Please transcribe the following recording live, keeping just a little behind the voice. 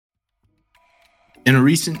In a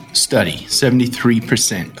recent study,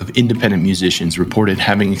 73% of independent musicians reported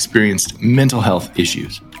having experienced mental health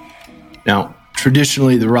issues. Now,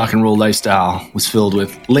 traditionally, the rock and roll lifestyle was filled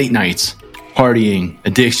with late nights, partying,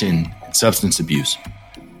 addiction, and substance abuse.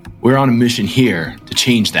 We're on a mission here to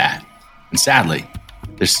change that. And sadly,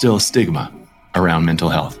 there's still a stigma around mental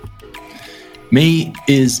health. May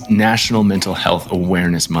is National Mental Health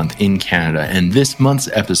Awareness Month in Canada, and this month's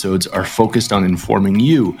episodes are focused on informing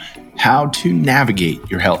you how to navigate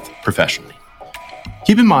your health professionally.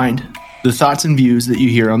 Keep in mind, the thoughts and views that you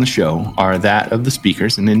hear on the show are that of the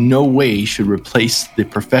speakers and in no way should replace the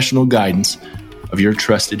professional guidance of your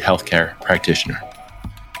trusted healthcare practitioner.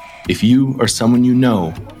 If you or someone you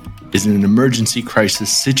know is in an emergency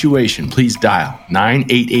crisis situation, please dial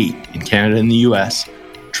 988 in Canada and the US,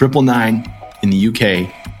 999 in the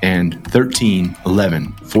UK, and 13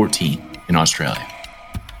 11 14 in Australia.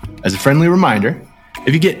 As a friendly reminder,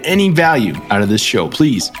 if you get any value out of this show,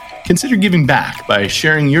 please consider giving back by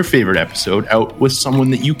sharing your favorite episode out with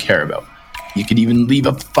someone that you care about. You could even leave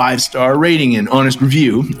a 5-star rating and honest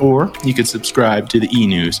review, or you could subscribe to the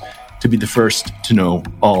e-news to be the first to know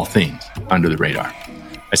all things under the radar.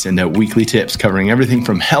 I send out weekly tips covering everything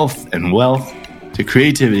from health and wealth to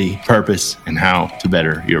creativity, purpose, and how to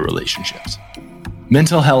better your relationships.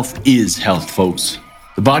 Mental health is health, folks.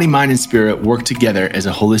 The body, mind, and spirit work together as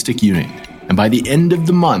a holistic unit. And by the end of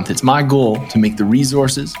the month, it's my goal to make the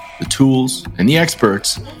resources, the tools, and the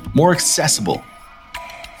experts more accessible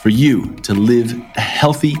for you to live a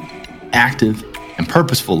healthy, active, and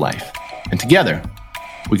purposeful life. And together,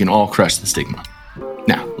 we can all crush the stigma.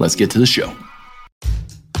 Now, let's get to the show.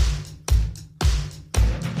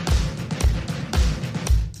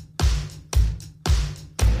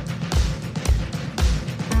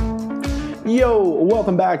 Yo,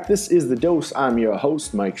 welcome back. This is The Dose. I'm your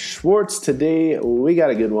host, Mike Schwartz. Today, we got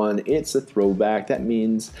a good one. It's a throwback. That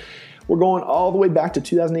means we're going all the way back to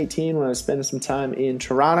 2018 when I was spending some time in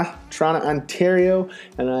Toronto, Ontario,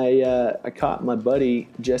 and I caught my buddy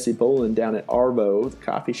Jesse Boland down at Arvo, the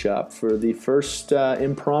coffee shop, for the first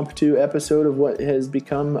impromptu episode of what has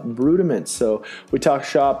become Brewdiments. So we talk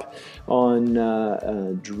shop on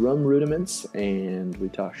drum rudiments, and we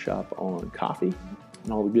talk shop on coffee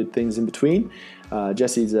and all the good things in between.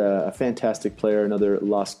 Jesse's a fantastic player, another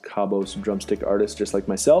Los Cabos drumstick artist just like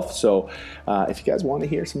myself. So if you guys want to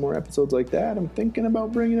hear some more episodes like that, I'm thinking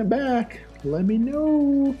about bringing it back. Let me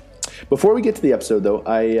know. Before we get to the episode, though,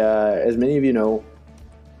 as many of you know,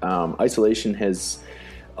 isolation has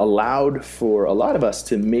allowed for a lot of us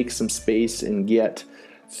to make some space and get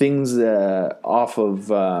things off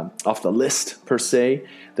the list, per se,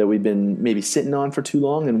 that we've been maybe sitting on for too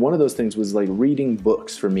long. And one of those things was like reading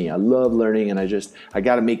books for me. I love learning, and I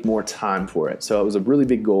got to make more time for it. So it was a really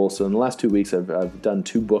big goal. So in the last 2 weeks, I've done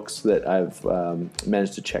 2 books that I've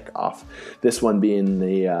managed to check off. This one being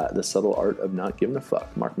the Subtle Art of Not Giving a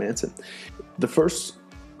Fuck, Mark Manson. The first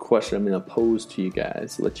question I'm going to pose to you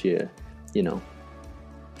guys, let you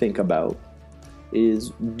think about,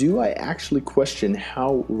 is, do I actually question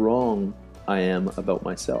how wrong I am about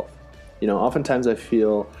myself? Oftentimes I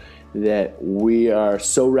feel that we are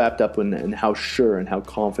so wrapped up in how sure and how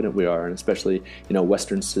confident we are, and especially,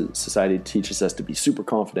 Western society teaches us to be super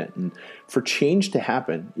confident. And for change to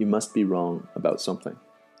happen, you must be wrong about something.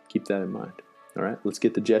 Keep that in mind. All right, let's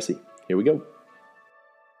get to Jesse. Here we go.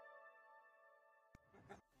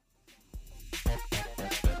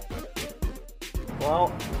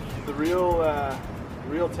 Well, the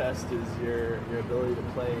real test is your ability to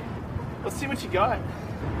play. Let's see what you got.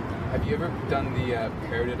 Have you ever done the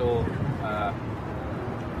paradiddle?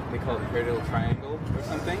 They call it paradiddle triangle or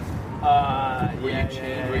something.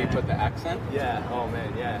 Where you put the accent. Yeah. Oh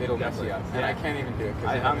man. Yeah. It'll mess you up. And I can't even do it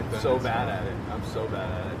because I'm so bad at it. I'm so bad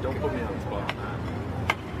at it. Don't put me on the spot.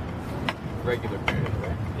 Regular paradiddle,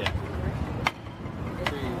 right? Yeah.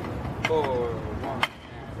 3, 4, 1,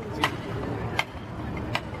 2.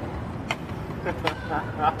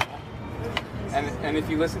 And if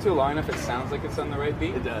you listen to it long enough, it sounds like it's on the right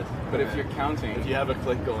beat. It does. But if you're counting, if you have a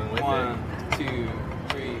click going with 1, 2,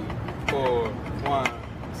 3, 4, 1,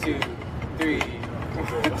 2, 3.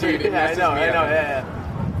 Dude, it messes me up. I know. Yeah.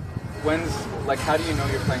 How do you know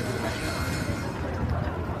you're playing through the mesh?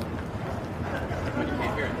 When you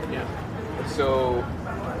can't hear it. Yeah. So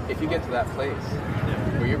if you get to that place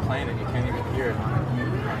where you're playing and you can't even hear it on an E,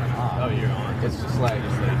 on an off. Oh, you're on. It's just like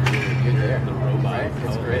you're there. The robot. Right?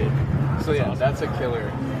 It's great. So yeah, that's a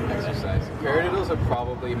killer exercise. Paradiddles are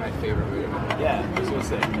probably my favorite rudiment. Yeah, I was going to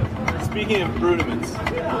say. Speaking of rudiments,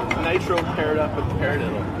 Nitro paired up with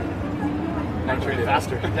Paradiddle. Nitro diddle.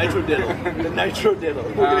 Faster. Nitro diddle. The Nitro diddle.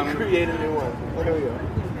 We're going to create a new one. Here we go.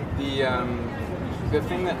 the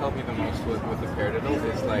thing that helped me the most with the paradiddle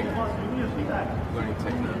is like learning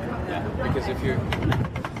technique. Yeah. Because if you're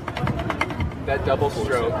that double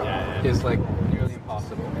stroke is like nearly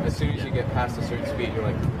impossible. As soon as you get past a certain speed, you're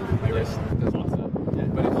like, my wrist doesn't stop. Yeah.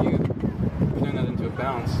 But if you turn that into a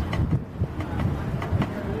bounce,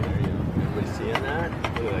 there you go. Everybody seeing that?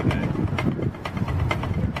 Look at that guy.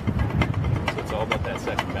 So it's all about that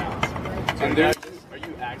second bounce. So and are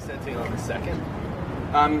you accenting on the second?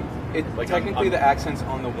 It Like technically the accent's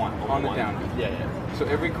on the one, on the one. downbeat. Yeah. So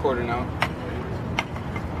every quarter note.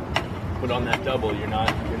 But on that double, you're not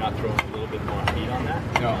throwing a little bit more heat on that.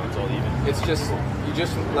 No, it's all even. It's just you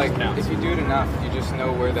just like if you do it enough, you just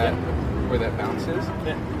know where that bounce is.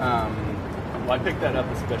 Yeah. Well, I picked that up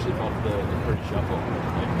especially off the pretty shuffle.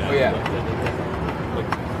 Like that, Oh yeah. Like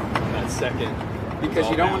that second. Because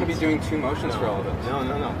you don't want to be doing two motions for all of those.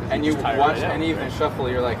 No. And you watch any of them shuffle,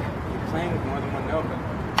 you're like, you're playing more than one note.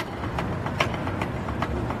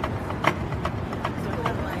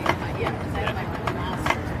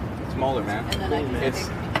 It's Moeller, man. It's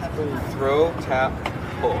throw, tap,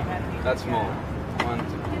 pull. That's Moeller. 1, 2,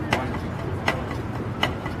 1,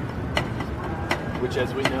 2. Which,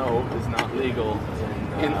 as we know, is not legal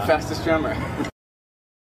In Fastest Drummer.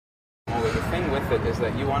 The thing with it is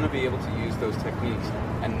that you want to be able to use those techniques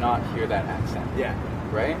and not hear that accent. Yeah.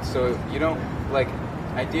 Right? So you don't, like,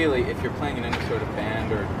 ideally, if you're playing in any sort of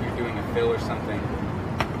band or you're doing a fill or something,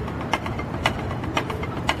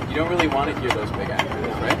 you don't really want to hear those big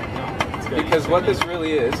accents, right? No. Because what this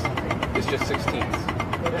really is just 16ths.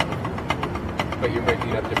 Yeah. But you're breaking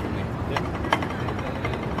it up differently. Yeah.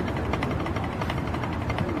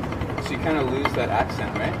 So you kind of lose that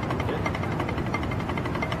accent, right? Yeah.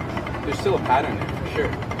 There's still a pattern there, for sure.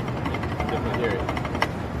 Definitely hear it.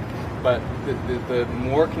 But the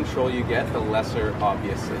more control you get, the lesser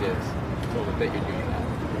obvious it is that you're doing that.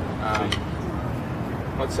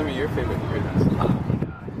 What's some of your favorite rhythms?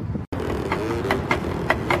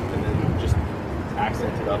 And then just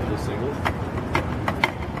accented off the singles.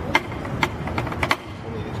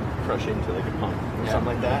 Only you just crush into like a pump or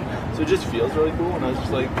something like that. So it just feels really cool, and I was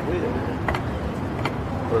just like, wait a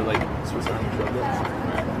minute. Or like Swiss Army trumpets.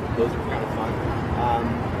 Those are kind of fun.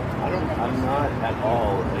 I'm not at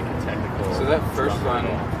all like a technical. So that first one,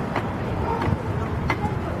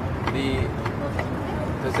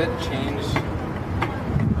 does it change?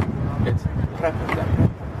 It's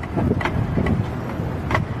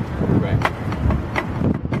right.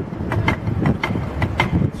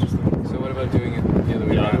 So what about doing it the other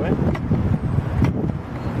way around?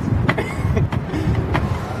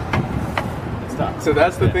 So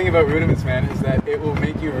that's the thing about Brewdiments, man, is that it will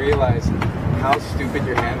make you realize how stupid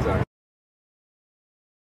your hands are.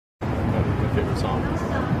 My favorite song.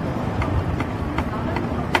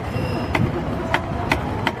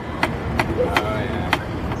 Oh yeah.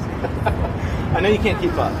 I know you can't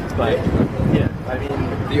keep up, but yeah, I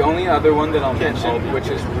mean, the only other one that I'll Can't all mention, be which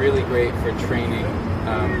is really great for training,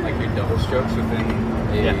 like your double strokes within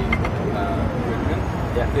a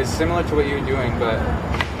rhythm, is similar to what you're doing, but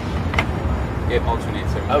it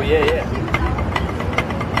alternates every time. Oh yeah.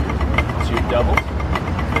 So you double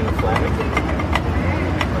and the flamming.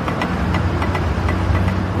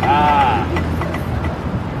 Ah,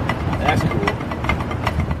 that's cool.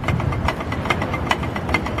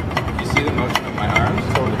 You see the motion of my arms?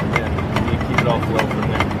 Totally. Yeah, you keep it all flow from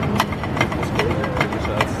there. That's cool.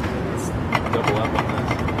 So let's double up on this.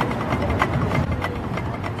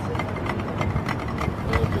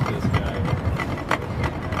 Look at this guy.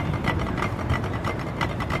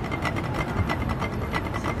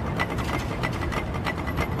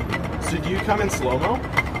 So do you come in slow-mo?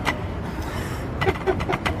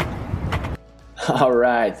 All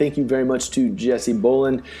right. Thank you very much to Jesse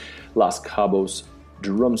Boland, Los Cabos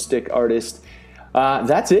drumstick artist.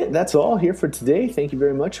 That's it. That's all here for today. Thank you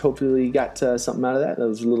very much. Hopefully you got something out of that. That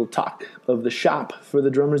was a little talk of the shop for the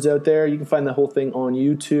drummers out there. You can find the whole thing on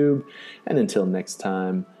YouTube. And until next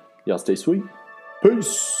time, y'all stay sweet.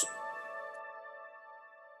 Peace.